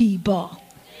change people.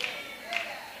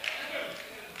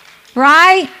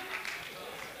 Right?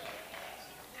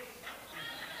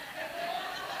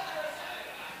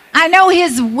 I know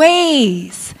his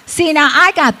ways. See, now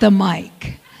I got the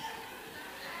mic.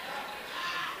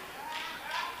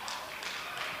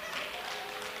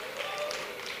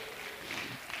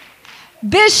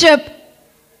 Bishop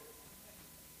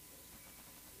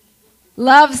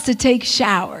loves to take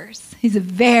showers. He's a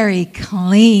very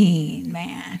clean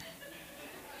man.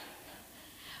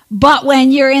 But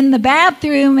when you're in the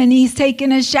bathroom and he's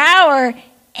taking a shower,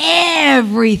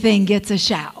 everything gets a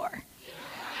shower.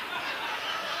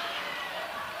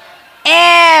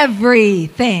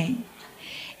 Everything.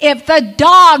 If the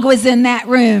dog was in that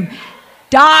room,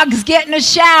 dog's getting a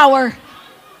shower.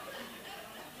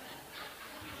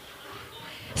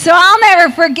 So I'll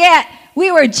never forget,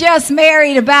 we were just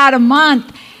married about a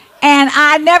month, and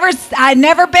I'd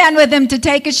never been with him to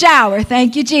take a shower.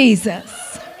 Thank you,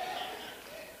 Jesus.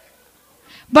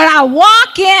 But I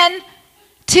walk in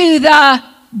to the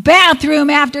bathroom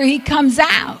after he comes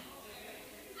out.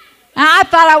 I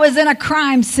thought I was in a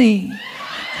crime scene.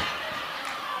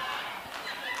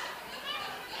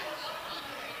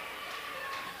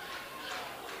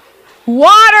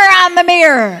 Water on the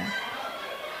mirror.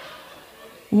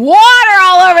 Water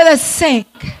all over the sink.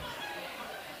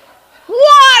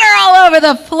 Water all over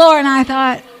the floor. And I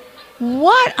thought,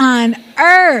 what on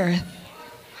earth?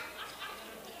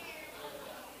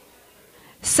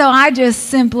 So I just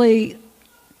simply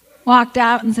walked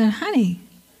out and said, honey,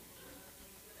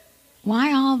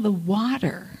 why all the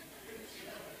water?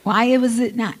 Why was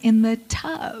it not in the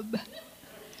tub?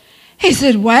 He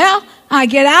said, well, I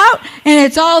get out and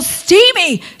it's all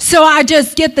steamy, so I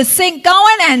just get the sink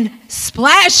going and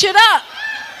splash it up.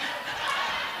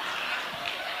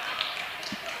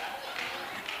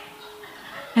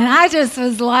 And I just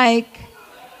was like,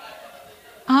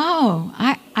 oh,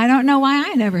 I don't know why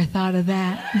I never thought of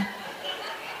that.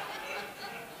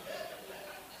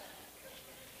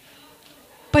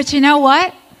 But you know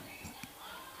what?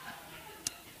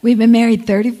 We've been married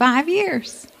 35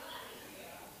 years.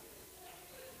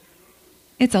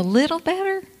 It's a little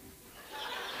better.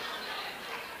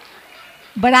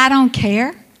 But I don't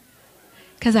care,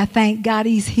 because I thank God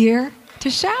he's here to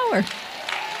shower.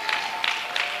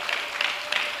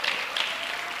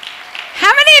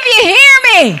 How many of you hear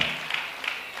me?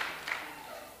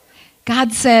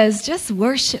 God says, just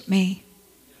worship me.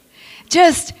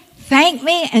 Just thank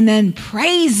me and then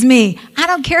praise me. I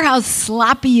don't care how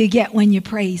sloppy you get when you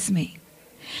praise me.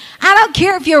 I don't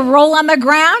care if you roll on the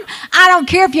ground. I don't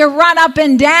care if you run up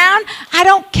and down. I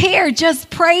don't care.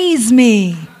 Just praise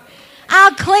me.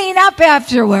 I'll clean up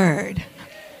afterward.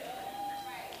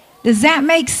 Does that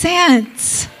make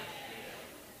sense?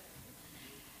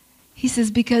 He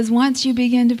says, because once you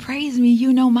begin to praise me,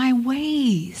 you know my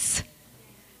ways.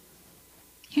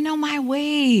 You know my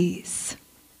ways.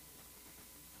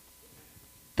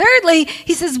 Thirdly,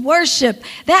 he says worship.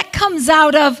 That comes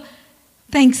out of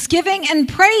thanksgiving and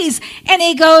praise. And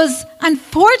he goes,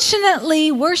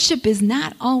 unfortunately, worship is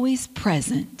not always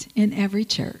present in every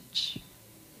church.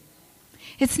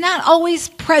 It's not always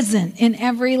present in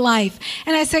every life.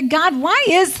 And I said, God, why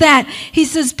is that? He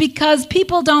says, because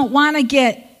people don't want to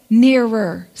get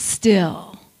nearer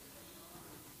still.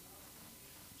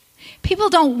 People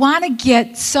don't want to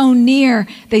get so near,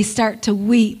 they start to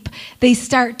weep. They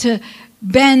start to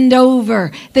bend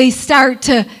over. They start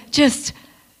to just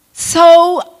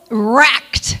so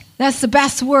wrecked. That's the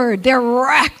best word. They're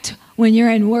wrecked when you're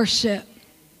in worship.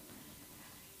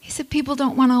 He said, people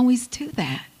don't want to always do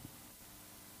that.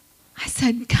 I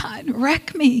said, God,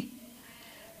 wreck me.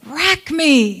 Wreck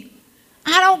me.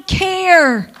 I don't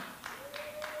care.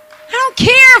 I don't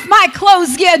care if my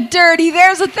clothes get dirty.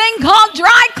 There's a thing called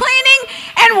dry cleaning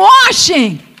and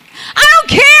washing. I don't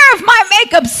care if my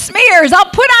makeup smears. I'll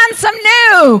put on some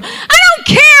new. I don't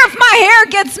care if my hair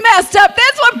gets messed up.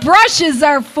 That's what brushes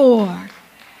are for.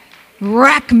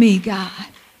 Wreck me, God.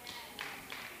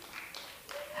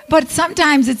 But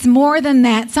sometimes it's more than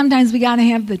that. Sometimes we got to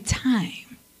have the time.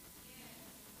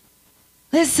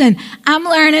 Listen, I'm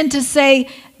learning to say,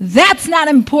 that's not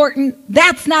important.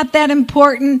 That's not that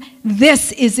important.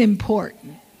 This is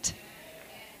important.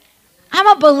 I'm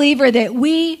a believer that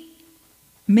we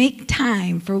make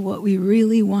time for what we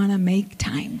really want to make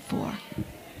time for.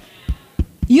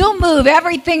 You'll move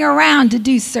everything around to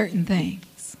do certain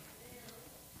things.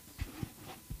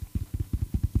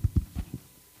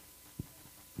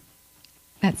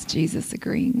 That's Jesus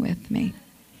agreeing with me.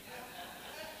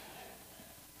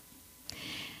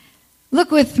 Look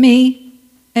with me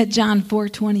at John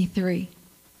 4:23.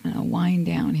 I'm going to wind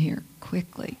down here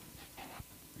quickly.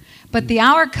 But the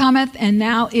hour cometh, and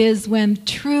now is, when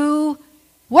true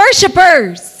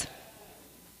worshipers.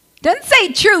 Doesn't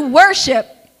say true worship.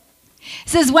 It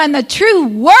says when the true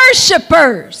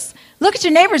worshipers. Look at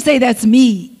your neighbor and say, that's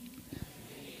me.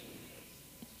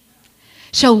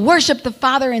 Shall worship the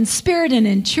Father in spirit and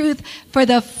in truth, for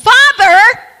the Father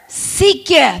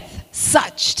seeketh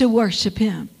such to worship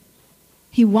him.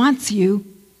 He wants you.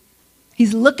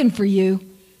 He's looking for you.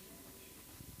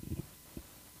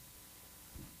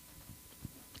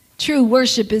 True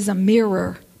worship is a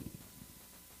mirror.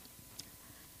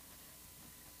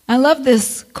 I love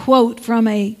this quote from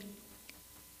a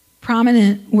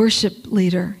prominent worship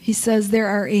leader. He says, there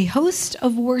are a host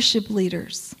of worship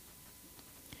leaders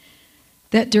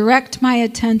that direct my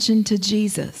attention to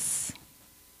Jesus.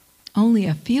 Only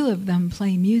a few of them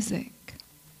play music.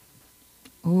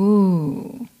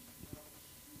 Ooh.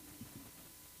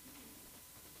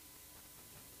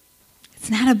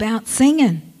 It's not about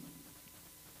singing.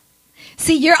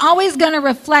 See, you're always going to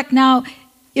reflect. Now,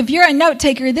 if you're a note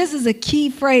taker, this is a key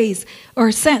phrase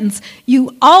or sentence.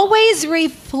 You always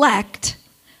reflect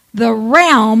the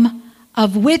realm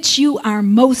of which you are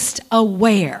most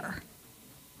aware.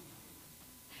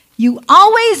 You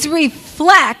always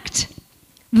reflect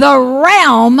the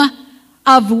realm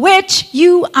of which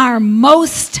you are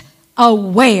most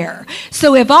aware.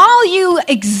 So if all you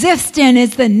exist in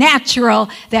is the natural,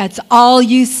 that's all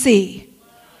you see.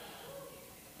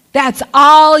 That's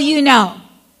all you know.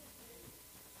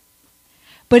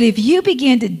 But if you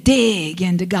begin to dig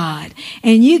into God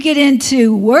and you get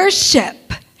into worship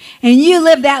and you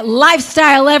live that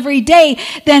lifestyle every day,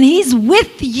 then he's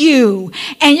with you.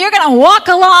 And you're going to walk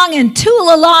along and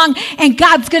tool along, and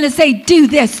God's going to say, do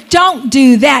this, don't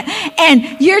do that.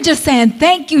 And you're just saying,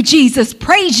 thank you, Jesus.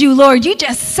 Praise you, Lord. You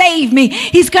just saved me.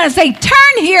 He's going to say,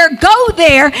 turn here, go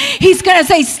there. He's going to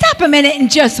say, stop a minute and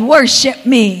just worship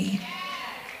me.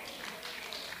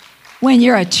 When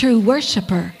you're a true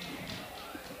worshiper.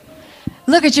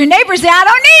 Look at your neighbor and say, I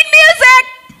don't need music.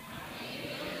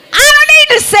 I don't need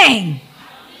to sing.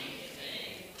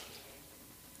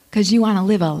 Because you want to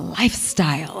live a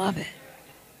lifestyle of it.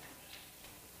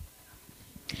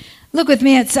 Look with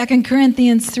me at 2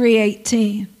 Corinthians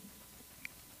 3:18.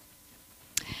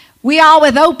 We all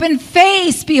with open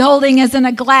face, beholding as in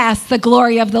a glass the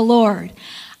glory of the Lord,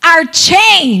 are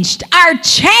changed, are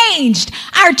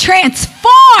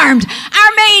transformed,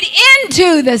 are made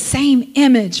into the same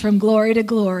image from glory to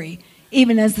glory,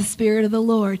 even as the Spirit of the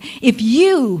Lord. If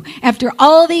you, after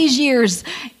all these years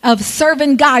of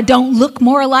serving God, don't look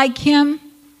more like him,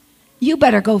 you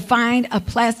better go find a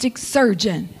plastic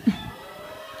surgeon.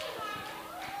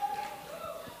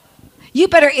 You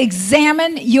better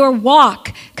examine your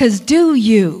walk, because do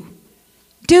you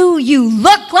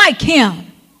look like him?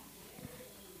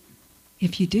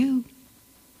 If you do,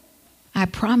 I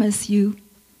promise you,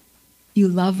 you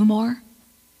love more,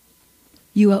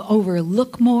 you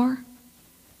overlook more,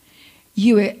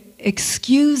 you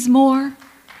excuse more,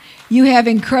 you have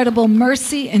incredible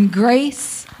mercy and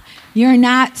grace. You're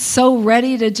not so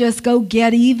ready to just go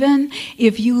get even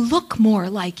if you look more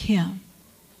like him.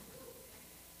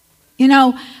 You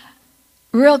know,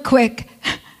 real quick,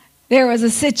 there was a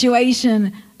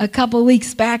situation a couple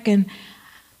weeks back, and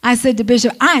I said to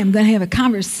Bishop, I am going to have a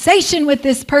conversation with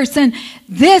this person.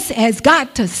 This has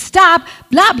got to stop,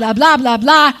 blah, blah, blah, blah,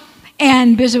 blah.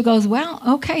 And Bishop goes, well,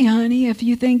 okay, honey, if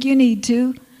you think you need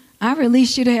to, I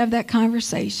release you to have that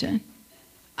conversation.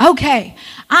 Okay.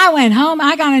 I went home.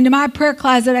 I got into my prayer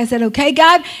closet. I said, okay,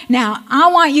 God, now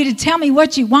I want you to tell me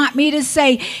what you want me to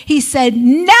say. He said,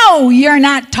 no, you're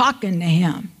not talking to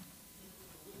him.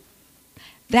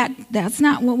 That's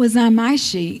not what was on my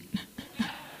sheet.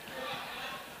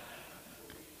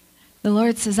 The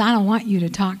Lord says, I don't want you to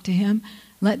talk to him.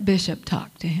 Let Bishop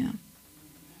talk to him.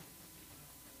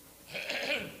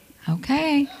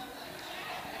 Okay.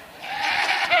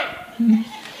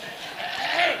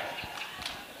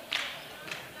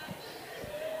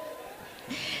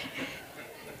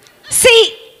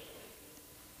 See,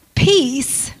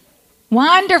 peace,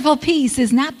 wonderful peace,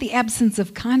 is not the absence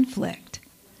of conflict.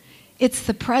 It's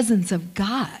the presence of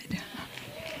God.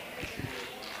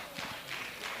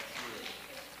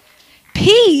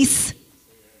 Peace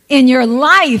in your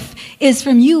life is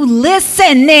from you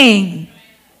listening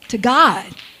to God,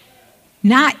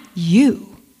 not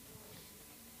you.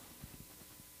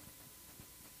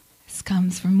 This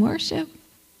comes from worship.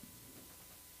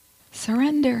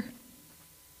 Surrender.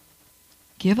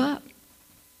 Give up.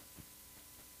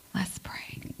 Let's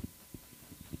pray.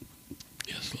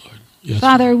 Yes, Lord. Yes,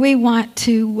 Father, Lord. we want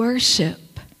to worship.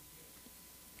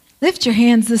 Lift your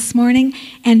hands this morning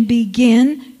and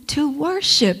begin to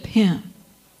worship him.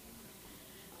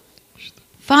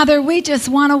 Father, we just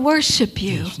want to worship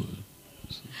you. Yes, Lord.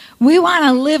 We want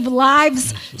to live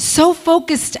lives so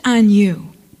focused on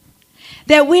you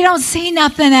that we don't see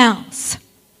nothing else.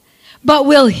 But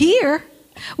we'll hear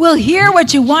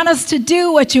what you want us to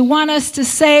do, what you want us to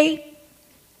say.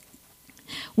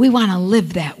 We want to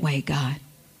live that way, God.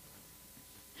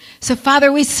 So,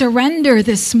 Father, we surrender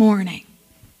this morning.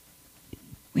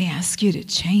 We ask you to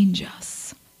change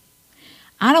us.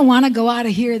 I don't want to go out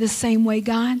of here the same way,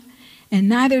 God, and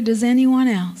neither does anyone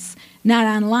else. Not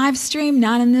on live stream,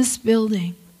 not in this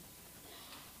building.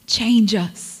 Change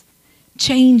us.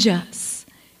 Change us.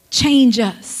 Change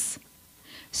us.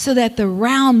 So that the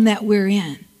realm that we're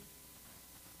in,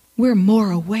 we're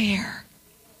more aware.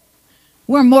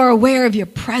 We're more aware of your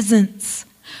presence.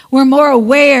 We're more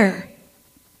aware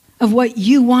of what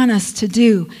you want us to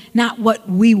do, not what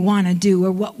we want to do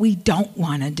or what we don't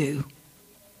want to do.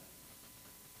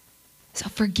 So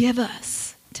forgive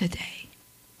us today.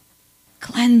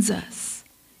 Cleanse us.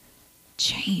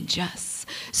 Change us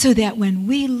so that when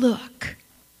we look,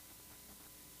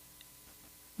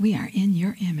 we are in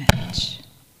your image.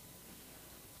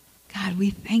 God, we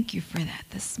thank you for that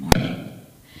this morning.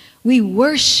 We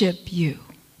worship you.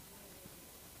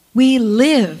 We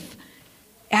live,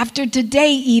 after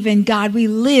today even, God, we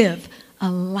live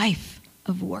a life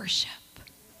of worship.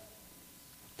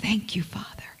 Thank you, Father.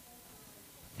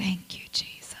 Thank you,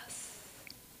 Jesus.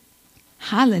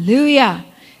 Hallelujah.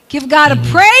 Give God a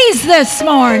praise this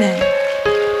morning.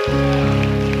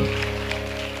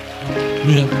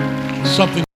 We have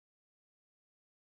something.